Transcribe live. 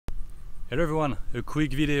Hello everyone, a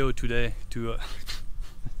quick video today to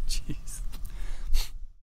jeez.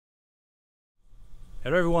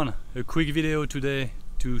 Hello everyone, a quick video today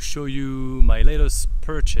to show you my latest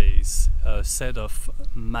purchase, a set of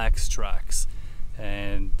Maxtrax,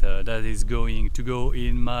 and that is going to go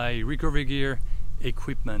in my recovery gear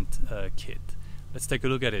equipment kit. Let's take a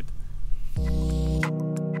look at it.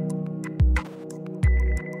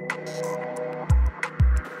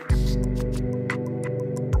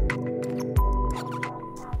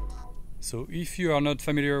 So if you are not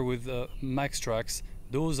familiar with Maxtrax,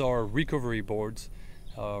 those are recovery boards,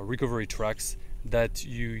 recovery tracks that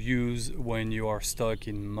you use when you are stuck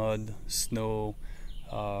in mud, snow,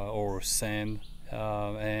 or sand,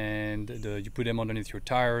 and you put them underneath your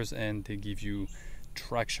tires and they give you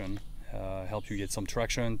traction, help you get some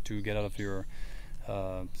traction to get out of your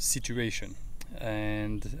situation.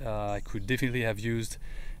 And I could definitely have used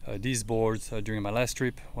these boards during my last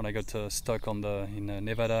trip when I got stuck in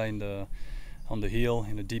Nevada on the hill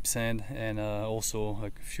in the deep sand, and also a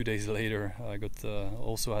few days later I got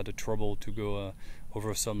also had the trouble to go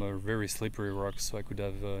over some very slippery rocks, so I could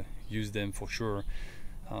have used them for sure.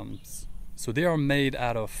 So they are made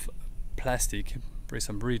out of plastic,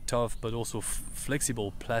 some really tough but also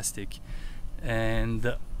flexible plastic,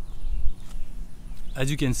 and as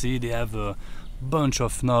you can see they have a bunch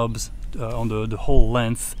of knobs on the whole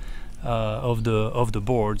length of the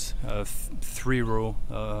boards, 3 row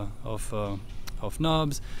of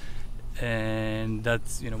knobs, and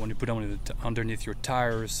that's, you know, when you put them underneath your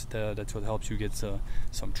tires, that's what helps you get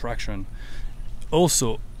some traction.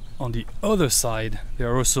 Also on the other side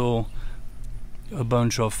there are also a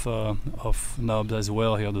bunch of knobs as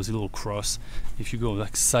well here, those little cross. If you go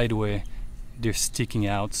like sideways, they're sticking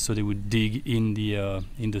out, so they would dig in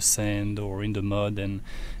the sand or in the mud, and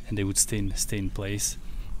they would stay in place.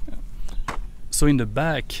 So in the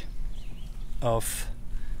back of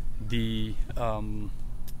the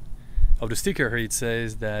sticker here, it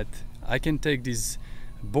says that I can take this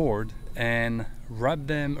board and wrap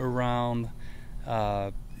them around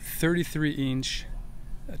 33-inch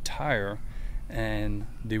tire, and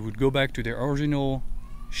they would go back to their original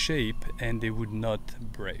shape and they would not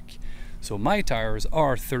break. So my tires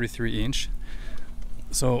are 33-inch,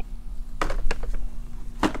 so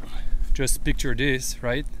just picture this,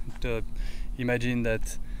 right? Imagine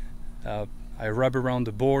that I wrap around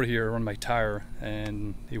the board here around my tire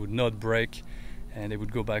and it would not break and they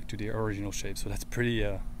would go back to the original shape. So that's pretty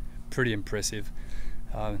impressive.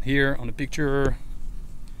 Here on the picture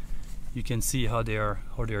you can see how they are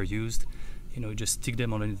used. You know, just stick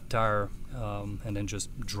them on the tire and then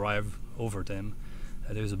just drive over them.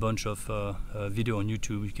 There's a bunch of video on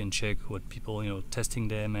YouTube. You can check what people, you know, testing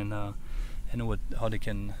them and how they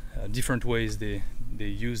can different ways they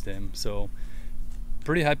use them. So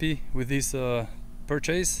pretty happy with this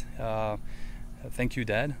purchase. Thank you,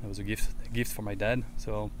 Dad. It was a gift for my dad,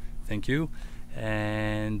 so thank you.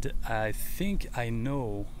 And I think I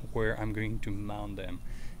know where I'm going to mount them,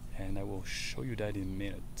 and I will show you that in a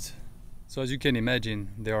minute. So as you can imagine,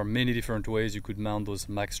 there are many different ways you could mount those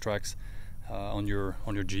Maxtrax on your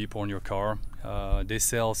Jeep or on your car. They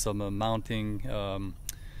sell some mounting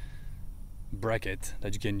bracket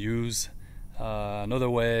that you can use. Another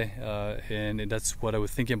way, and that's what I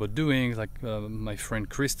was thinking about doing, like my friend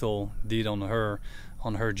Crystal did on her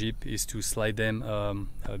Jeep, is to slide them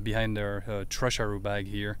behind their Trasharoo bag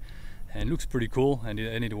here, and it looks pretty cool, and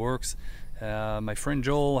it works. My friend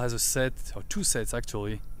Joel has a set, or 2 sets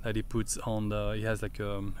actually, that he puts on he has like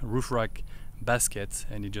a roof rack basket,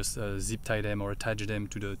 and he just zip tie them or attach them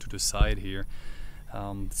to the side here.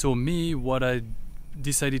 So me, what I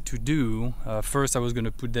decided to do, first I was going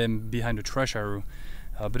to put them behind the Trasharoo,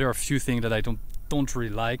 but there are a few things that I don't really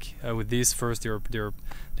like with this. First, they're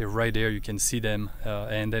right there, you can see them,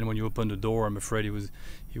 and then when you open the door, I'm afraid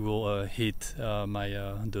it will hit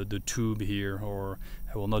the tube here, or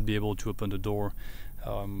I will not be able to open the door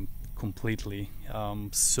completely.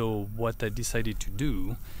 So what I decided to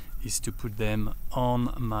do is to put them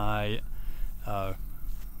on my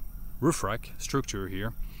roof rack structure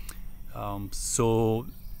here. So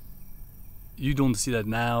you don't see that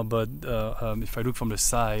now, but if I look from the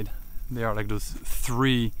side, there are like those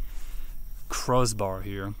 3 crossbar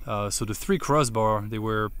here. So the 3 crossbar, they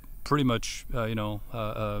were pretty much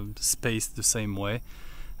spaced the same way.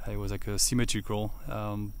 It was like a symmetrical,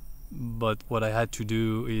 but what I had to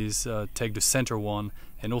do is take the center one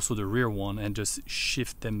and also the rear one and just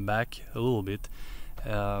shift them back a little bit,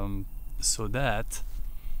 so that,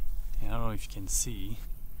 I don't know if you can see,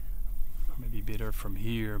 maybe better from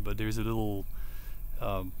here, but there's a little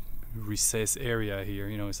recess area here.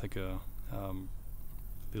 You know, it's like a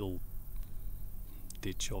little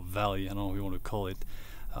ditch or valley, I don't know what you want to call it.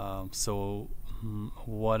 So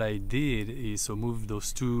what I did is move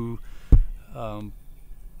those two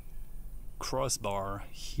crossbar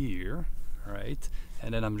here, right,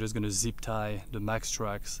 and then I'm just gonna zip tie the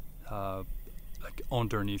Maxtrax like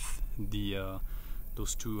underneath the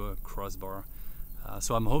those two crossbar.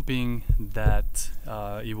 So I'm hoping that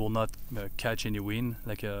it will not catch any wind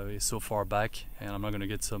like it's so far back, and I'm not gonna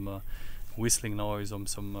get some whistling noise or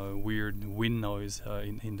some weird wind noise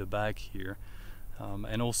in the back here.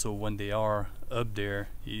 And also when they are up there,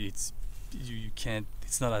 it's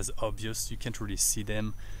not as obvious. You can't really see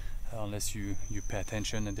them unless you pay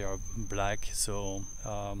attention, and they are black, so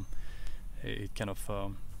it kind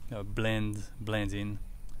of blends in.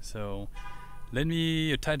 So let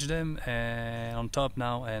me attach them on top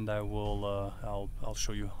now, and I will I'll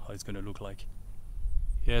show you how it's going to look like.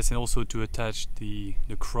 Yes, and also to attach the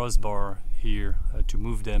crossbar here, to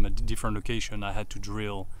move them at different location, I had to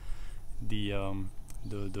drill the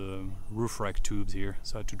roof rack tubes here.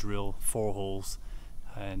 So I had to drill 4 holes,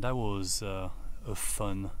 and that was a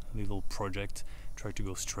fun little project. Tried to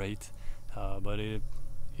go straight, but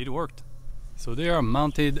it worked. So they are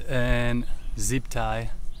mounted and zip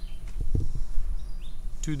tie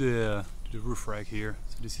to the roof rack here.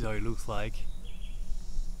 So this is how it looks like.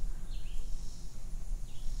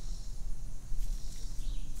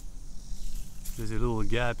 There's a little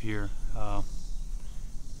gap here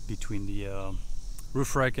between the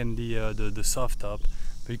roof rack and the soft top,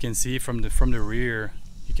 but you can see from the rear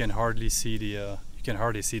you can hardly see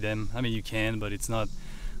them. I mean, you can, but it's not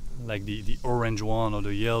like the orange one or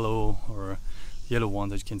the yellow one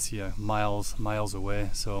that you can see miles away.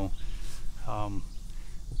 So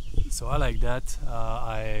so I like that.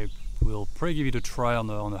 I will probably give it a try on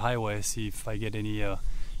the highway, see if I get any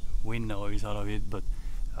wind noise out of it, but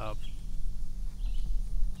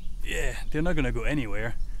yeah, they're not gonna go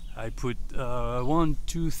anywhere. I put 1,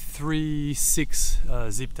 2, 3, 6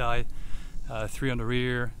 zip tie, 3 on the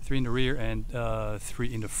rear, 3 in the rear, and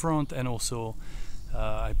 3 in the front, and also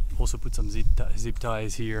I also put some zip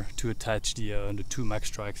ties here to attach the 2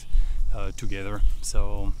 Maxtrax together.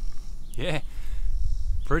 So yeah,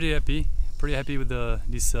 pretty happy with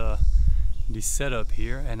this setup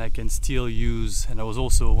here, and I can still use, and that was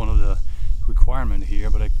also one of the requirement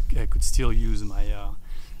here, but I could still use my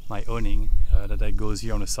awning that goes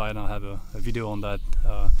here on the side. I'll have a video on that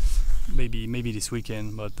maybe this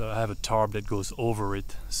weekend, but I have a tarp that goes over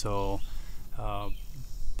it, so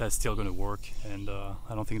that's still going to work, and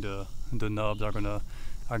I don't think the knobs are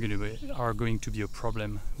going to be a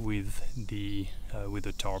problem with the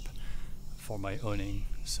tarp for my awning.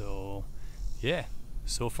 So yeah,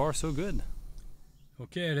 so far so good.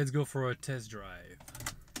 Okay, let's go for a test drive.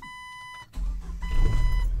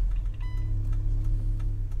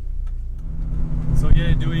 So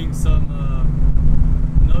yeah, doing some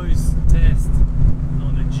noise test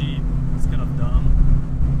on the Jeep. It's kind of dumb.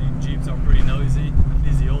 The Jeeps are pretty noisy, at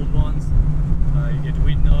least the old ones. You get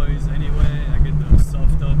wind noise anyway, I get the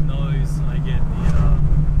soft top noise, I get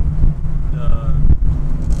the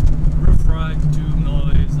roof rack tube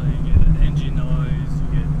noise, I get an engine noise, you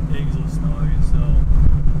get exhaust noise. So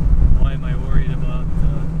why am I worried about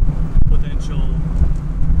potential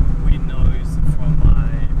wind noise from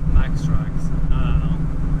my Maxtrax? I don't know.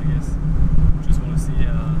 I guess just want to see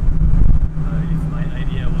if my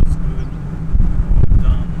idea was good or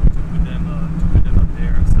dumb to put them up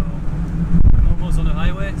there. So I'm almost on the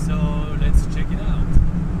highway, so let's check it out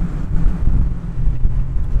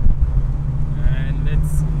and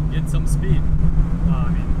let's get some speed. I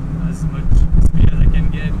mean, as much speed as I can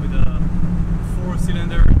get with a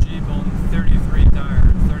 4-cylinder Jeep on 33-inch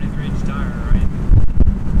tire, right?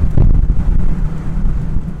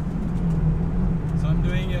 So I'm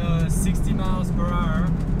doing 60 miles per hour,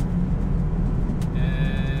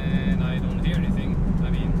 and I don't hear anything. I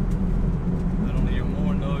mean, I don't hear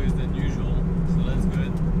more noise than usual, so that's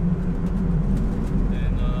good.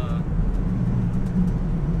 And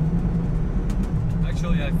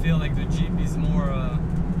actually, I feel like the Jeep is more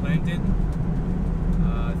planted.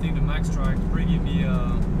 I think the Maxtrax probably give me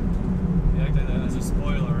as a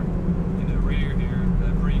spoiler in the rear here.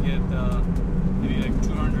 I probably get maybe like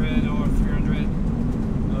 200 or 300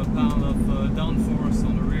 pound of downforce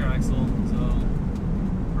on the rear axle. So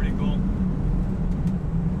pretty cool.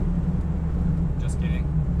 Just kidding.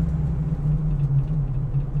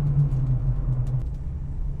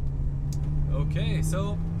 Okay,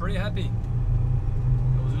 so pretty happy.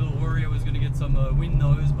 I was a little worried I was gonna get some wind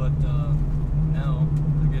noise, but now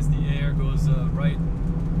I guess the air goes right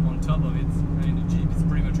on top of it. I mean, the Jeep is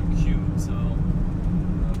pretty much a cube, so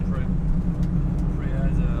pretty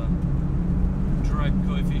has a dry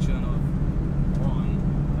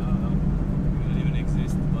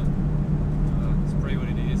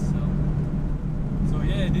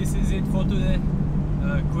today.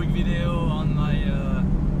 A quick video on my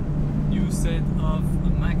new set of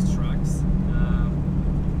Maxtrax.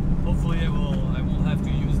 Hopefully I won't have to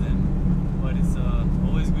use them, but it's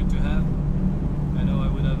always good to have. I know I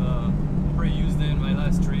would have already used them in my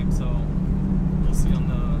last trip, so we'll see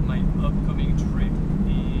on my upcoming trip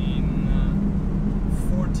in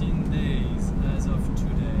 14 days as of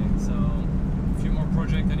today. So a few more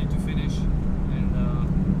projects I need to finish, and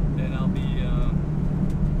then I'll be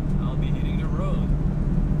hitting the road.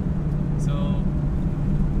 So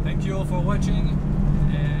thank you all for watching,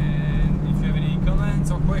 and if you have any comments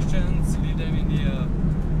or questions, leave them in the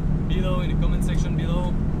below in the comment section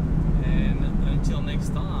below. And until next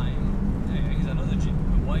time, here's another Jeep,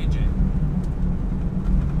 a YJ.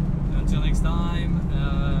 Until next time.